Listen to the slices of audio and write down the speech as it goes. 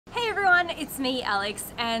it's me,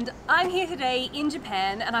 Alex, and I'm here today in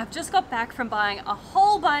Japan, and I've just got back from buying a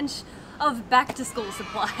whole bunch of back-to-school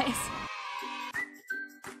supplies.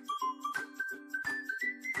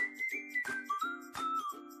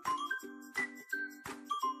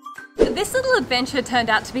 This little adventure turned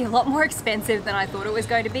out to be a lot more expensive than I thought it was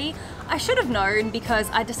going to be. I should have known because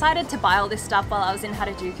I decided to buy all this stuff while I was in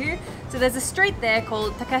Harajuku. So there's a street there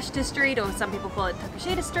called Takashita Street, or some people call it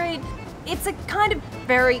Takashita Street. It's a kind of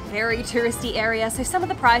very touristy area, so some of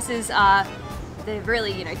the prices are, they've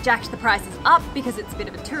really, jacked the prices up because it's a bit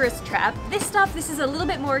of a tourist trap. This is a little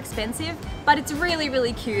bit more expensive, but it's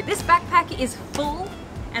really cute. This backpack is full,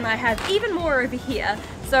 and I have even more over here.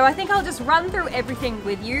 So I think I'll just run through everything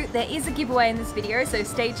with you. There is a giveaway in this video, so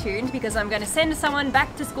stay tuned because I'm going to send someone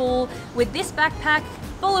back to school with this backpack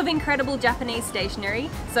full of incredible Japanese stationery.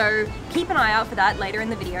 So keep an eye out for that later in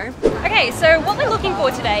the video. Okay, so what we're looking for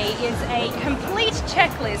today is a complete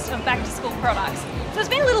checklist of back to school products. So it's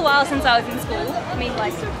been a little while since I was in school. I mean,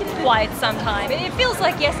 like quite some time. It feels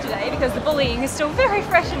like yesterday because the bullying is still very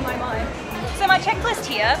fresh in my mind. So my checklist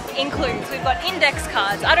here includes, we've got index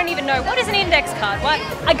cards. I don't even know, what is an index card? What?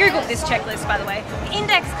 I googled this checklist, by the way.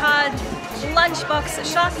 Index card, lunchbox,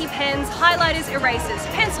 Sharpie pens, highlighters, erasers,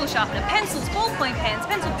 pencil sharpener, pencils, ballpoint pens,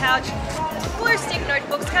 pencil pouch, glue stick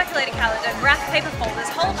notebooks, calculator calendar, graph paper folders,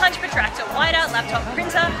 hole punch protractor, whiteout laptop,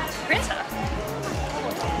 printer,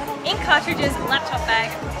 ink cartridges, laptop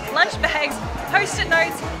bag, lunch bags, post-it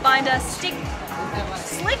notes, binder, slick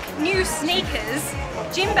new sneakers,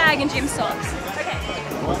 gym bag and gym socks. Okay,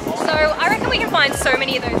 so I reckon we can find so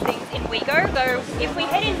many of those things in Wego, though if we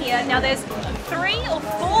head in here, now there's 3 or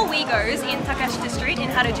 4 Wegos in Takashita Street in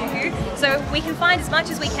Harajuku, so we can find as much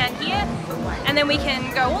as we can here, and then we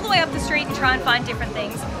can go all the way up the street and try and find different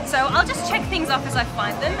things. So I'll just check things off as I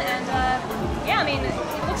find them, and yeah, I mean, it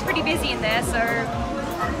looks pretty busy in there, so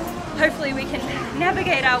hopefully we can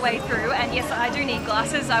navigate our way through. And yes, I do need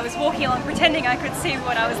glasses. I was walking along pretending I could see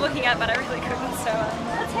what I was looking at, but I really couldn't, so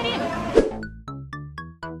let's head in.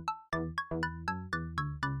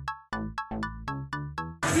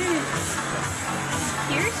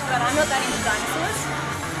 Cute, but I'm not that into dinosaurs.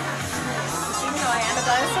 Even though I am a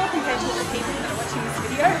dinosaur compared to all the people that are watching this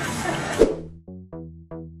video.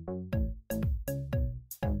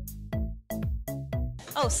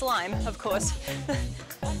 Oh, slime, of course.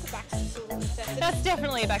 That's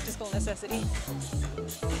definitely a back to school necessity.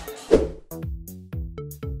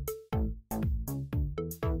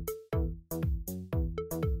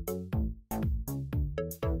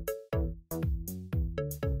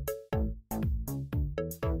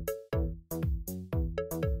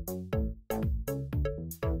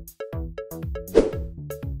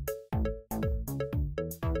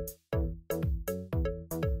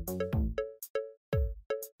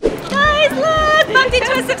 Look! Bumped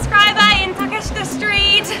into a subscriber in Takashita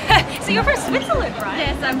Street. So you're from Switzerland, right?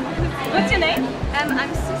 Yes, I'm. What's your name?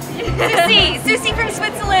 I'm Susie. Susie from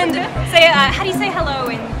Switzerland. So how do you say hello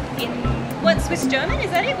in what, Swiss German? Is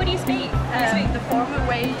that it? What do you speak? The formal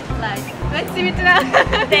way, like let's see it now.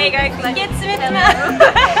 There you go. Like, get hello.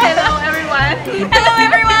 Hello everyone. Hello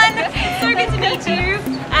everyone. So good to meet you.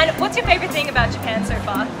 And what's your favorite thing about Japan so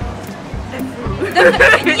far?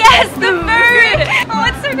 Yes, the food! Oh,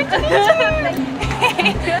 it's so good to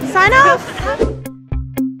meet you! Sign off!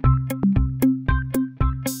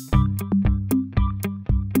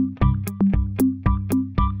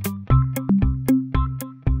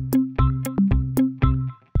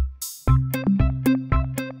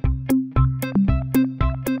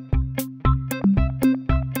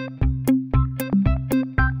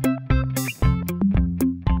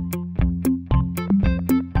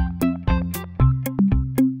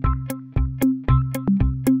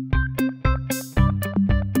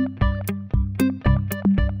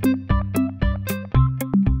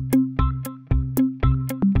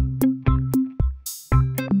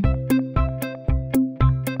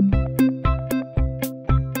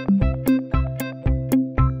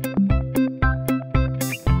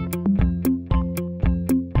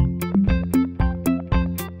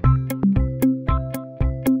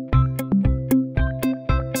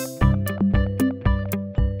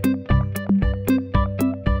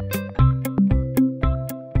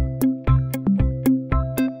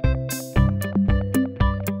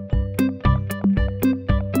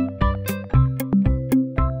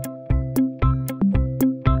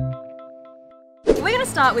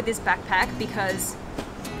 Start with this backpack because,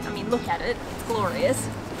 I mean, look at it, it's glorious.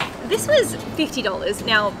 This was $50.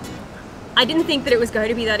 Now, I didn't think that it was going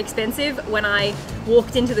to be that expensive. When I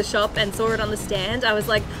walked into the shop and saw it on the stand, I was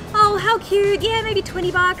like, oh, how cute, yeah, maybe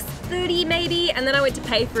 20 bucks, 30 maybe, and then I went to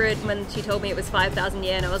pay for it when she told me it was 5,000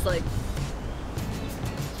 yen. I was like,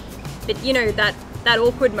 But you know, that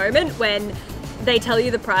awkward moment when they tell you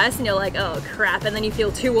the price and you're like, oh crap, and then you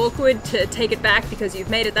feel too awkward to take it back because you've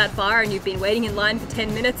made it that far and you've been waiting in line for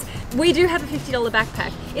 10 minutes. We do have a $50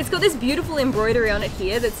 backpack. It's got this beautiful embroidery on it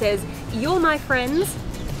here that says, "You're my friends."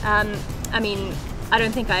 I mean, I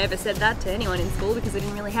don't think I ever said that to anyone in school because I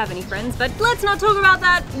didn't really have any friends, but let's not talk about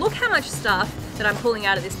that. Look how much stuff that I'm pulling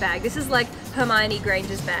out of this bag. This is like Hermione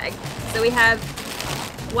Granger's bag. So we have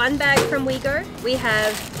one bag from WeGo, we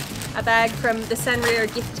have a bag from the Sanrio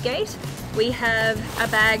gift gate, we have a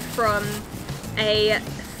bag from a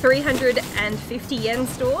 350 yen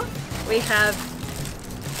store, we have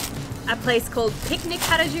a place called Picnic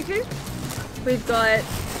Harajuku, we've got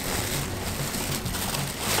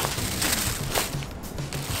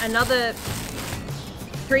another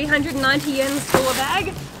 390 yen store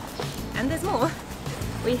bag, and there's more.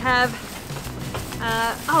 We have,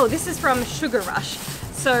 oh, this is from Sugar Rush.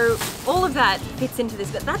 So all of that fits into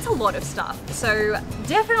this, but that's a lot of stuff. So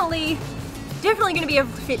definitely going to be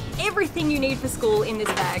able to fit everything you need for school in this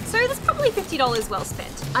bag. So that's probably $50 well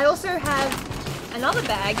spent. I also have another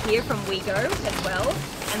bag here from WeGo as well.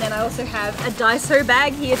 And then I also have a Daiso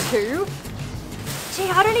bag here too. Gee,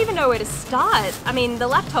 I don't even know where to start. I mean, the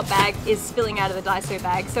laptop bag is spilling out of the Daiso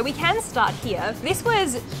bag, so we can start here. This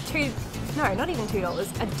was not even $2,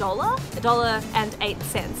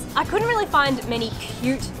 $1.08. I couldn't really find many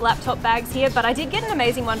cute laptop bags here, but I did get an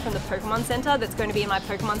amazing one from the Pokemon Center that's going to be in my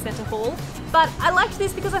Pokemon Center haul. But I liked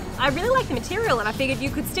this because I really like the material, and I figured you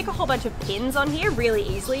could stick a whole bunch of pins on here really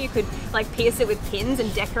easily. You could like pierce it with pins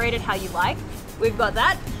and decorate it how you like. We've got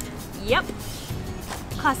that. Yep.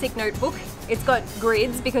 Classic notebook. It's got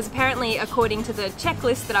grids because apparently, according to the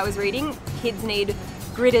checklist that I was reading, kids need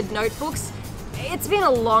gridded notebooks. It's been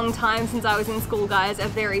a long time since I was in school, guys, a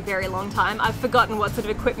very, very long time. I've forgotten what sort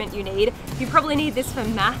of equipment you need. You probably need this for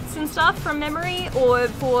maths and stuff from memory, or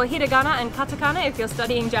for hiragana and katakana if you're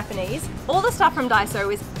studying Japanese. All the stuff from Daiso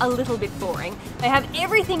is a little bit boring. They have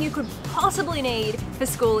everything you could possibly need for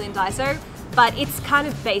school in Daiso, but it's kind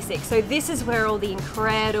of basic. So this is where all the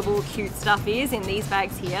incredible cute stuff is in these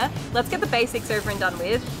bags here. Let's get the basics over and done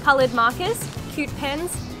with. Colored markers, cute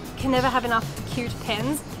pens. Can never have enough cute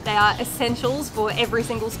pens. They are essentials for every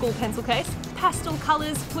single school pencil case. Pastel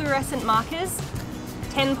colors, fluorescent markers.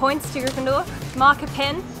 10 points to Gryffindor. Marker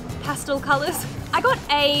pen, pastel colors. I got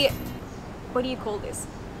a, what do you call this?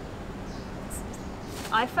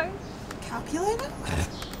 iPhone? Calculator?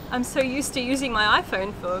 I'm so used to using my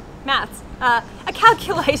iPhone for maths. A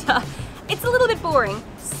calculator. It's a little bit boring.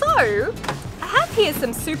 So, I have here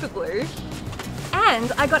some super glue,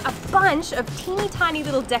 and I got a bunch of teeny tiny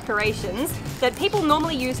little decorations that people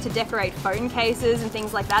normally use to decorate phone cases and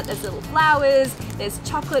things like that. There's little flowers, there's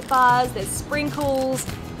chocolate bars, there's sprinkles,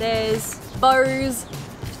 there's bows,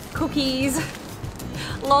 cookies,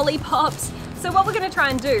 lollipops. So what we're gonna try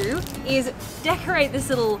and do is decorate this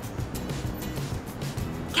little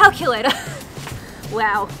calculator.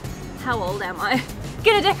 Wow, how old am I?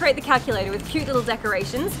 Gonna decorate the calculator with cute little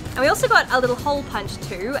decorations. And we also got a little hole punch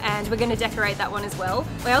too, and we're gonna decorate that one as well.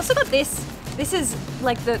 We also got this. This is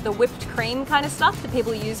like the whipped cream kind of stuff that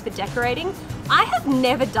people use for decorating. I have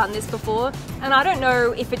never done this before, and I don't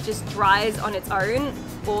know if it just dries on its own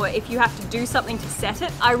or if you have to do something to set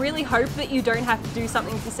it. I really hope that you don't have to do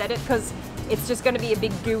something to set it, because it's just gonna be a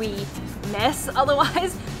big gooey mess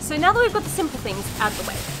otherwise. So now that we've got the simple things out of the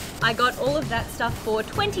way, I got all of that stuff for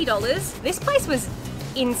 $20. This place was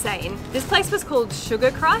insane. This place was called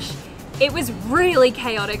Sugar Crush. It was really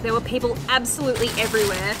chaotic. There were people absolutely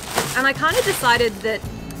everywhere. And I kind of decided that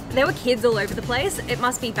there were kids all over the place. It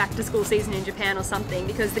must be back to school season in Japan or something,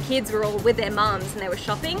 because the kids were all with their mums and they were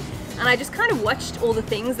shopping. And I just kind of watched all the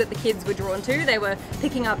things that the kids were drawn to. They were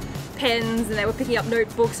picking up pens and they were picking up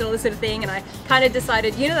notebooks and all this sort of thing. And I kind of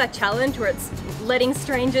decided, you know that challenge where it's letting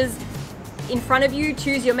strangers in front of you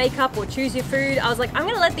choose your makeup or choose your food? I was like, I'm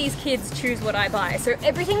gonna let these kids choose what I buy. So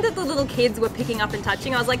everything that the little kids were picking up and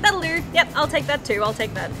touching, I was like, that'll do. Yep, I'll take that too, I'll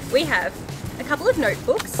take that. We have a couple of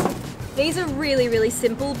notebooks. These are really, really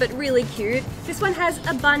simple, but really cute. This one has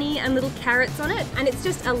a bunny and little carrots on it, and it's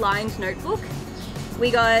just a lined notebook.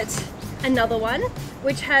 We got another one,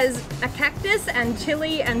 which has a cactus and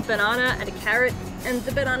chili and banana and a carrot, and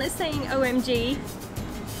the banana's saying OMG.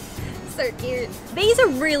 So cute. These are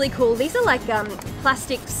really cool. These are like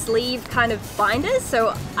plastic sleeve kind of binders,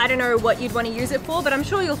 so I don't know what you'd want to use it for, but I'm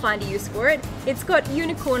sure you'll find a use for it. It's got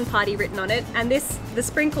Unicorn Party written on it, and the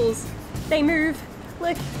sprinkles, they move.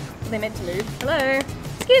 Look, they're meant to move. Hello,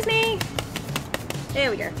 excuse me.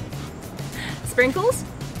 There we go. Sprinkles,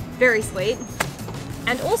 very sweet.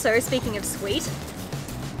 And also, speaking of sweet,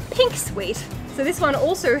 pink sweet. So this one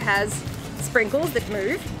also has sprinkles that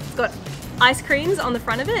move. It's got ice creams on the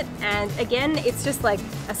front of it, and again, it's just like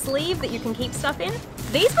a sleeve that you can keep stuff in.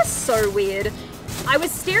 These were so weird. I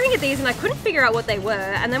was staring at these and I couldn't figure out what they were,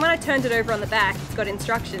 and then when I turned it over on the back, it's got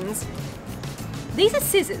instructions. These are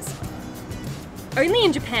scissors. Only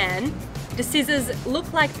in Japan do scissors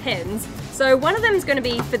look like pens. So one of them is going to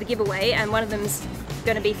be for the giveaway and one of them's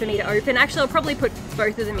going to be for me to open. Actually, I'll probably put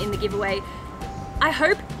both of them in the giveaway. I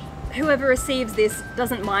hope whoever receives this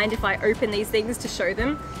doesn't mind if I open these things to show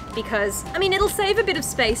them, because, I mean, it'll save a bit of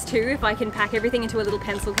space too if I can pack everything into a little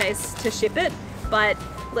pencil case to ship it. But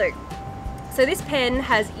look, so this pen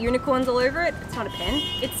has unicorns all over it. It's not a pen,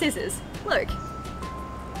 it's scissors. Look.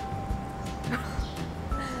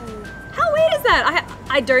 How weird is that?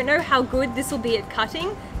 I don't know how good this will be at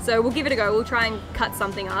cutting, so we'll give it a go. We'll try and cut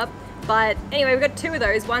something up. But anyway, we've got two of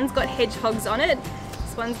those. One's got hedgehogs on it.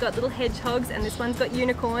 This one's got little hedgehogs and this one's got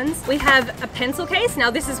unicorns. We have a pencil case.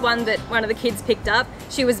 Now this is one that one of the kids picked up.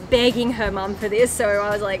 She was begging her mum for this, so I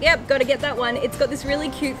was like, yep, gotta get that one. It's got this really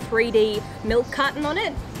cute 3D milk carton on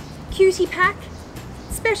it. Cutie pack,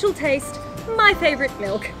 special taste, my favorite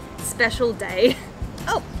milk, special day.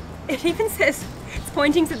 Oh, it even says, it's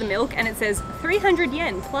pointing to the milk and it says 300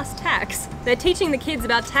 yen plus tax. They're teaching the kids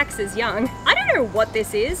about taxes young. I don't know what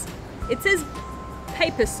this is. It says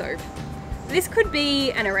paper soap. This could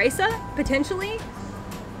be an eraser, potentially,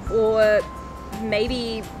 or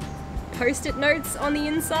maybe post-it notes on the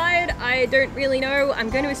inside. I don't really know. I'm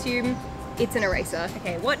going to assume it's an eraser.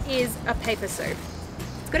 Okay, what is a paper soap?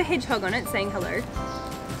 It's got a hedgehog on it saying hello.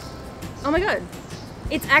 Oh my god,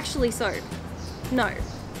 it's actually soap. No.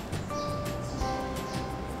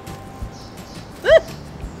 Ah!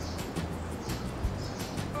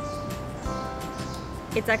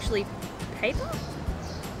 It's actually paper?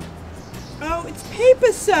 Oh, it's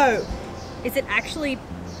paper soap! Is it actually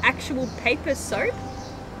actual paper soap?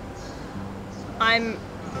 I'm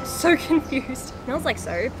so confused. It smells like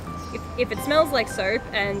soap. If it smells like soap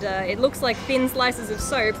and it looks like thin slices of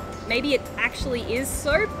soap, maybe it actually is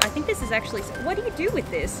soap. I think this is actually soap. What do you do with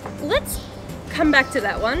this? Let's come back to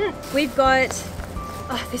that one. We've got,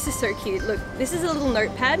 oh, this is so cute. Look, this is a little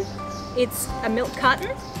notepad. It's a milk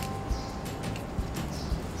carton.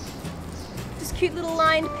 Just cute little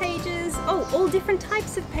lined pages. Oh, all different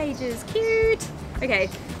types of pages. Cute. Okay,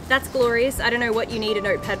 that's glorious. I don't know what you need a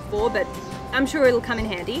notepad for, but I'm sure it'll come in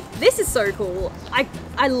handy. This is so cool.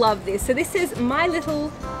 I love this. So this is my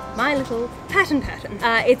little pattern.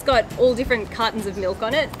 It's got all different cartons of milk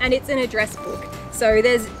on it, and it's an address book. So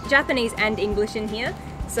there's Japanese and English in here.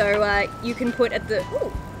 So you can put at the,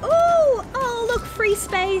 oh, look, free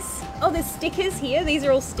space. Oh, there's stickers here. These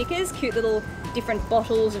are all stickers, cute little different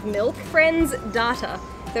bottles of milk. Friends data.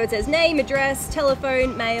 So it says name, address,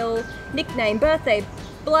 telephone, mail, nickname, birthday,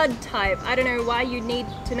 blood type. I don't know why you'd need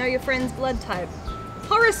to know your friend's blood type.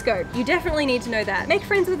 Horoscope, you definitely need to know that. Make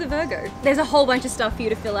friends with a Virgo. There's a whole bunch of stuff for you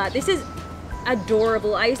to fill out. This is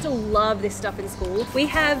adorable. I used to love this stuff in school. We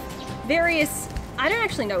have various, I don't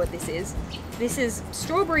actually know what this is. This is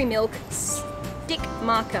strawberry milk stick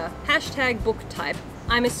marker, hashtag book type.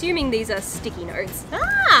 I'm assuming these are sticky notes.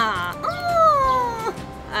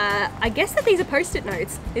 I guess that these are post-it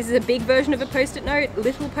notes. This is a big version of a post-it note,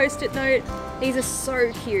 little post-it note. These are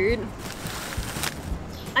so cute.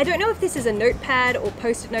 I don't know if this is a notepad or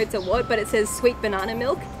post-it notes or what, but it says sweet banana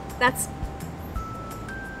milk. That's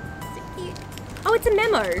cute. Oh, it's a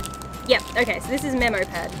memo. Yep, okay, so this is memo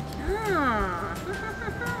pad.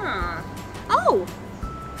 Oh,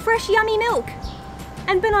 fresh yummy milk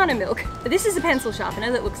and banana milk. This is a pencil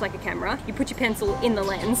sharpener that looks like a camera. You put your pencil in the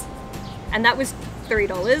lens, and that was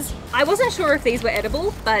 $3. I wasn't sure if these were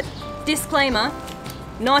edible, but disclaimer,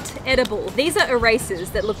 not edible. These are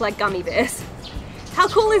erasers that look like gummy bears. How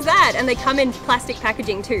cool is that? And they come in plastic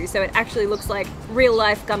packaging too, so it actually looks like real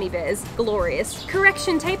life gummy bears. Glorious.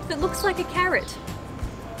 Correction tape that looks like a carrot.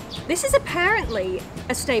 This is apparently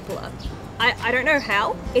a stapler. I don't know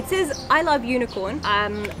how. It says, I love unicorn.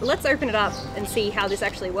 Let's open it up and see how this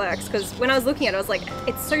actually works, because when I was looking at it, I was like,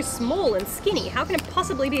 it's so small and skinny. How can it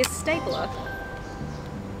possibly be a stapler?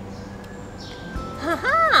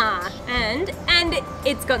 Haha! And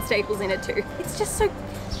it's got staples in it too. It's just so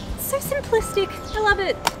simplistic. I love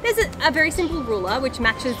it. There's a very simple ruler which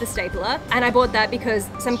matches the stapler, and I bought that because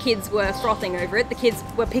some kids were frothing over it. The kids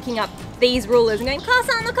were picking up these rulers and going,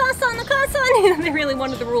 Carson, the Carson, the Carson! They really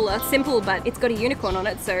wanted the ruler. Simple, but it's got a unicorn on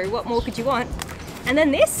it, so what more could you want? And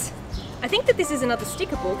then this, I think that this is another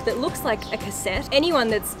sticker book that looks like a cassette. Anyone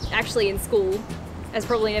that's actually in school has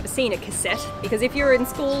probably never seen a cassette, because if you're in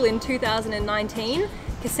school in 2019,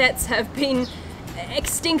 cassettes have been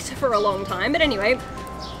extinct for a long time. But anyway,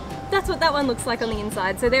 that's what that one looks like on the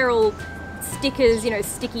inside. So they're all stickers, you know,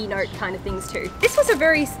 sticky note kind of things too. This was a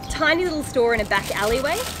very tiny little store in a back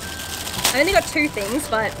alleyway. I only got 2 things,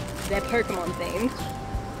 but they're Pokemon themed.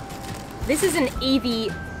 This is an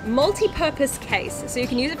Eevee multi-purpose case, so you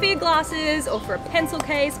can use it for your glasses or for a pencil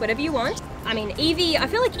case, whatever you want. I mean, Eevee, I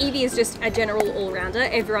feel like Eevee is just a general all-rounder.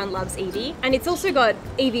 Everyone loves Eevee. And it's also got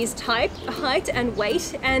Eevee's type, height and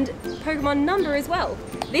weight, and Pokemon number as well.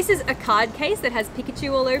 This is a card case that has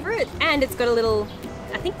Pikachu all over it, and it's got a little,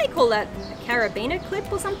 I think they call that a carabiner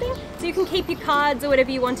clip or something. So you can keep your cards or whatever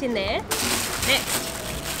you want in there. Next.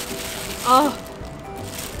 Oh.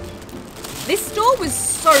 This store was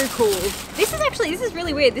so cool. This is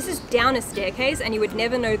really weird. This is down a staircase and you would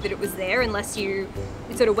never know that it was there unless you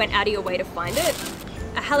sort of went out of your way to find it.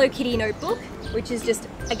 A Hello Kitty notebook, which is just,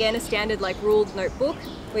 again, a standard like ruled notebook.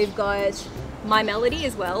 We've got My Melody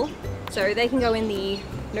as well, so they can go in the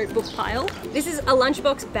notebook pile. This is a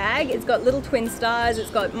lunchbox bag. It's got little twin stars.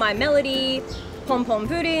 It's got My Melody, Pom Pom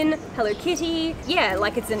Puddin, Hello Kitty. Yeah,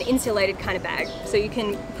 like it's an insulated kind of bag. So you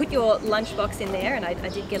can put your lunchbox in there, and I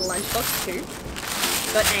did get a lunchbox too.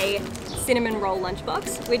 Got a cinnamon roll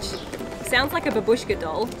lunchbox, which sounds like a babushka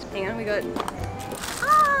doll. Hang on, we got,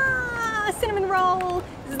 a cinnamon roll.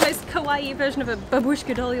 This is the most kawaii version of a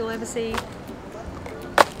babushka doll you'll ever see.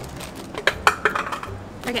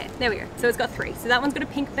 Okay, there we go. So it's got 3. So that one's got a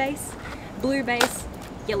pink base, blue base,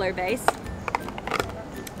 yellow base.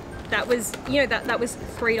 That was, you know, that was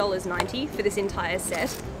 $3.90 for this entire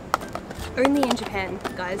set. Only in Japan,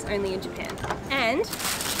 guys, only in Japan. And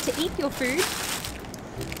to eat your food,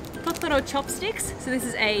 Totoro chopsticks. So this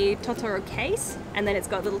is a Totoro case, and then it's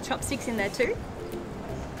got little chopsticks in there too.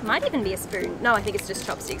 Might even be a spoon. No, I think it's just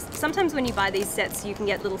chopsticks. Sometimes when you buy these sets, you can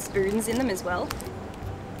get little spoons in them as well.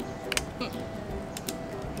 You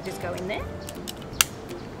just go in there.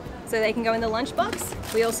 So they can go in the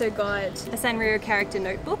lunchbox. We also got a Sanrio character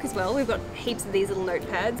notebook as well. We've got heaps of these little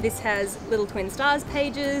notepads. This has little twin stars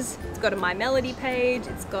pages. It's got a My Melody page.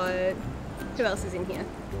 It's got, who else is in here?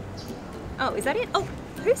 Oh, is that it? Oh,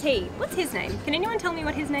 who's he? What's his name? Can anyone tell me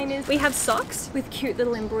what his name is? We have socks with cute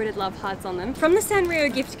little embroidered love hearts on them. From the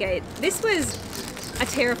Sanrio gift gate. This was a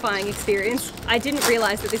terrifying experience. I didn't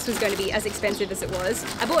realize that this was going to be as expensive as it was.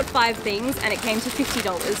 I bought 5 things and it came to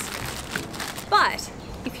 $50. But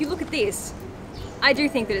if you look at this, I do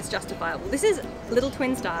think that it's justifiable. This is little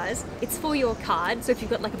twin stars. It's for your card, so if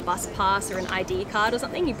you've got like a bus pass or an ID card or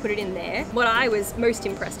something, you put it in there. What I was most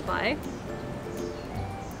impressed by,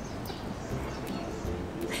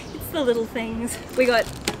 it's the little things. We got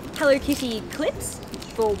Hello Kitty clips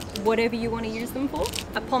for whatever you want to use them for.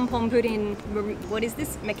 A Pom Pom Puddin, what is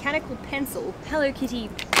this? Mechanical pencil. Hello Kitty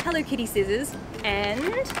scissors,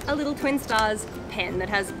 and a little twin stars pen that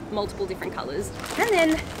has multiple different colors. And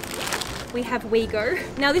then we have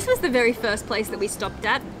WeGo. Now this was the very first place that we stopped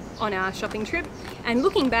at on our shopping trip, and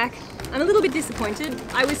looking back, I'm a little bit disappointed.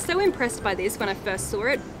 I was so impressed by this when I first saw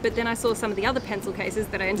it, but then I saw some of the other pencil cases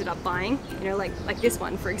that I ended up buying, you know, like this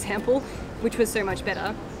one, for example, which was so much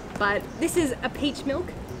better. But this is a peach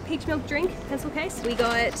milk drink pencil case. We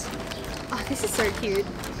got, oh, this is so cute.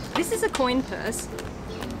 This is a coin purse,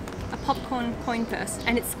 a popcorn coin purse,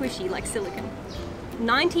 and it's squishy like silicone.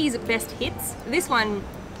 90s best hits. This one,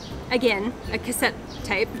 again, a cassette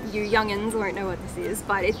tape. You youngins won't know what this is,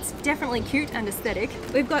 but it's definitely cute and aesthetic.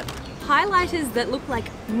 We've got highlighters that look like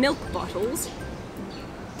milk bottles.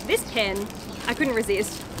 This pen, I couldn't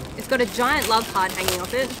resist. It's got a giant love heart hanging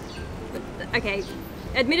off it. Okay,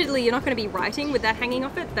 admittedly, you're not going to be writing with that hanging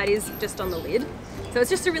off it. That is just on the lid. So it's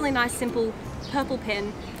just a really nice, simple purple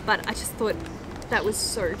pen, but I just thought that was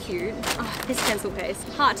so cute. Oh, this pencil case.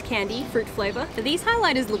 Heart candy, fruit flavor. These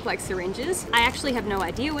highlighters look like syringes. I actually have no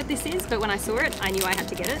idea what this is, but when I saw it, I knew I had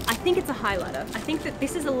to get it. I think it's a highlighter. I think that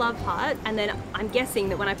this is a love heart, and then I'm guessing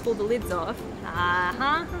that when I pull the lids off,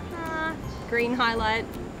 green highlight,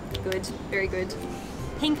 good, very good.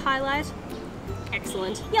 Pink highlight,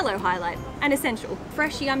 excellent. Yellow highlight, an essential.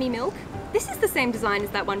 Fresh yummy milk. This is the same design as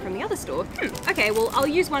that one from the other store. Okay, well, I'll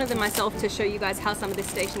use one of them myself to show you guys how some of this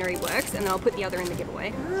stationery works, and then I'll put the other in the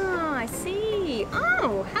giveaway. Oh, I see.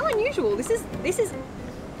 Oh, how unusual. This is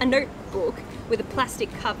a notebook with a plastic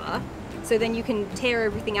cover, so then you can tear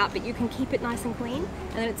everything out, but you can keep it nice and clean.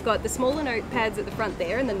 And then it's got the smaller notepads at the front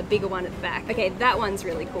there, and then the bigger one at the back. Okay, that one's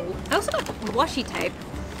really cool. I also got washi tape.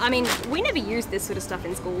 I mean, we never used this sort of stuff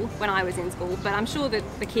in school when I was in school, but I'm sure that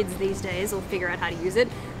the kids these days will figure out how to use it.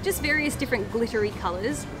 Just various different glittery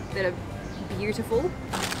colors that are beautiful.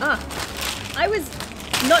 I was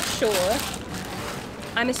not sure.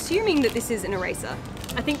 I'm assuming that this is an eraser.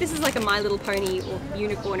 I think this is like a My Little Pony or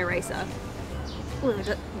unicorn eraser.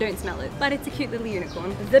 Ugh, don't smell it, but it's a cute little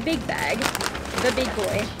unicorn. The big bag. the big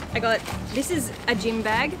boy. I got, this is a gym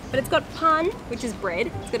bag, but it's got pan, which is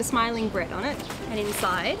bread. It's got a smiling bread on it. And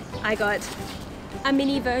inside, I got a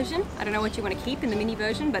mini version. I don't know what you want to keep in the mini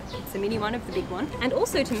version, but it's a mini one of the big one. And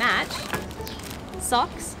also to match,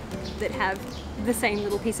 socks that have the same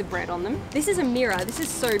little piece of bread on them. This is a mirror. This is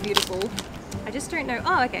so beautiful. I just don't know.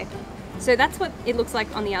 Oh, okay. So that's what it looks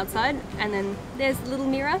like on the outside, and then there's a little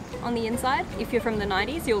mirror on the inside. If you're from the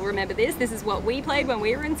 90s, you'll remember this. This is what we played when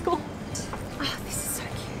we were in school. Oh, this is so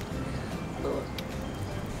cute.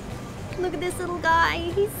 Look at this little guy.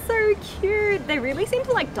 He's so cute. They really seem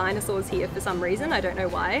to like dinosaurs here for some reason. I don't know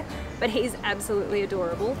why, but he's absolutely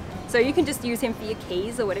adorable. So you can just use him for your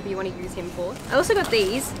keys or whatever you want to use him for. I also got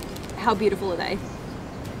these. How beautiful are they?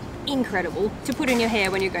 Incredible to put in your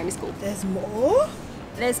hair when you're going to school. There's more?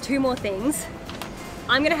 There's 2 more things.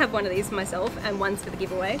 I'm gonna have one of these for myself and one's for the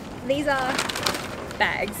giveaway. These are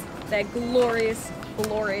bags. They're glorious,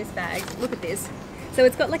 glorious bags. Look at this. So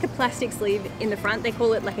it's got like a plastic sleeve in the front. They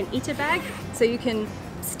call it like an ita bag. So you can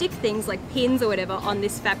stick things like pins or whatever on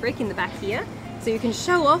this fabric in the back here. So you can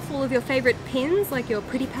show off all of your favorite pins, like your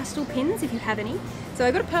pretty pastel pins if you have any. So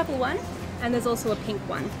I got a purple one and there's also a pink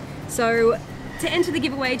one. So to enter the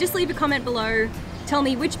giveaway, just leave a comment below. Tell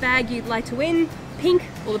me which bag you'd like to win, pink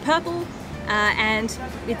or the purple, and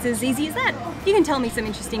it's as easy as that. You can tell me some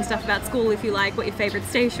interesting stuff about school if you like, what your favorite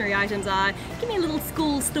stationery items are. Give me a little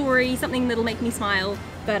school story, something that'll make me smile.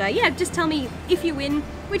 But yeah, just tell me if you win,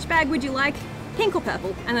 which bag would you like, pink or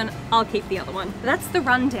purple, and then I'll keep the other one. That's the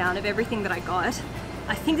rundown of everything that I got.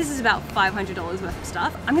 I think this is about $500 worth of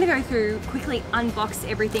stuff. I'm gonna go through, quickly unbox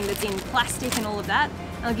everything that's in plastic and all of that.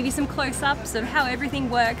 I'll give you some close-ups of how everything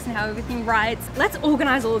works and how everything writes. Let's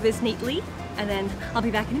organize all of this neatly, and then I'll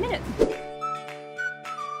be back in a minute.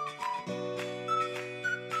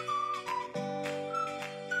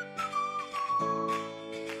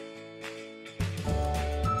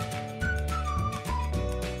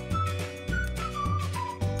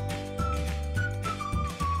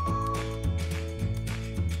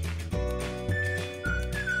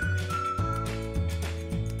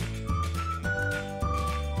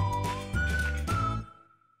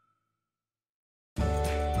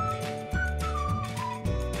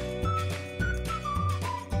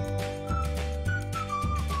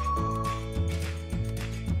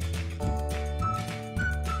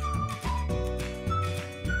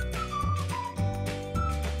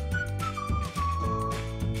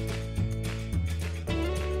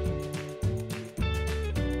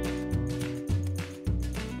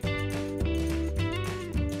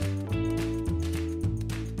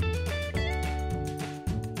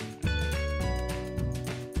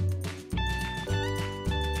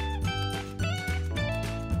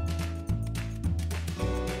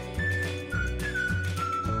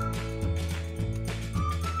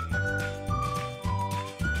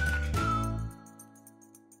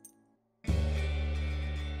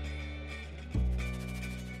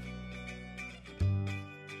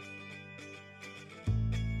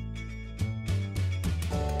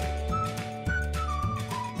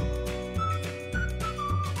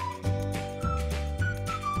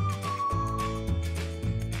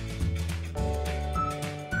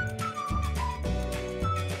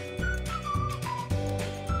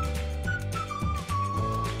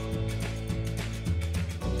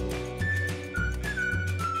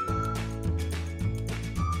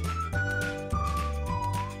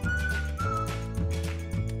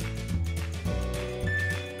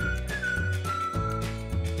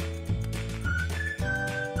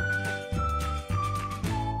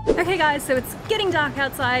 Okay guys, so it's getting dark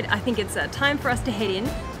outside. I think it's time for us to head in.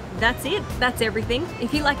 That's it, that's everything.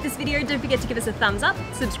 If you like this video, don't forget to give us a thumbs up,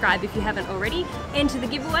 subscribe if you haven't already, enter the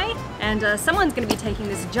giveaway, and someone's going to be taking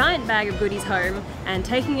this giant bag of goodies home and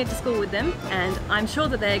taking it to school with them, and I'm sure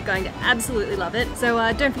that they're going to absolutely love it. So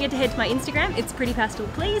don't forget to head to my Instagram, it's pretty pastel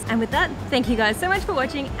please. And with that, thank you guys so much for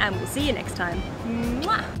watching, and we'll see you next time.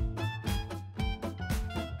 Mwah!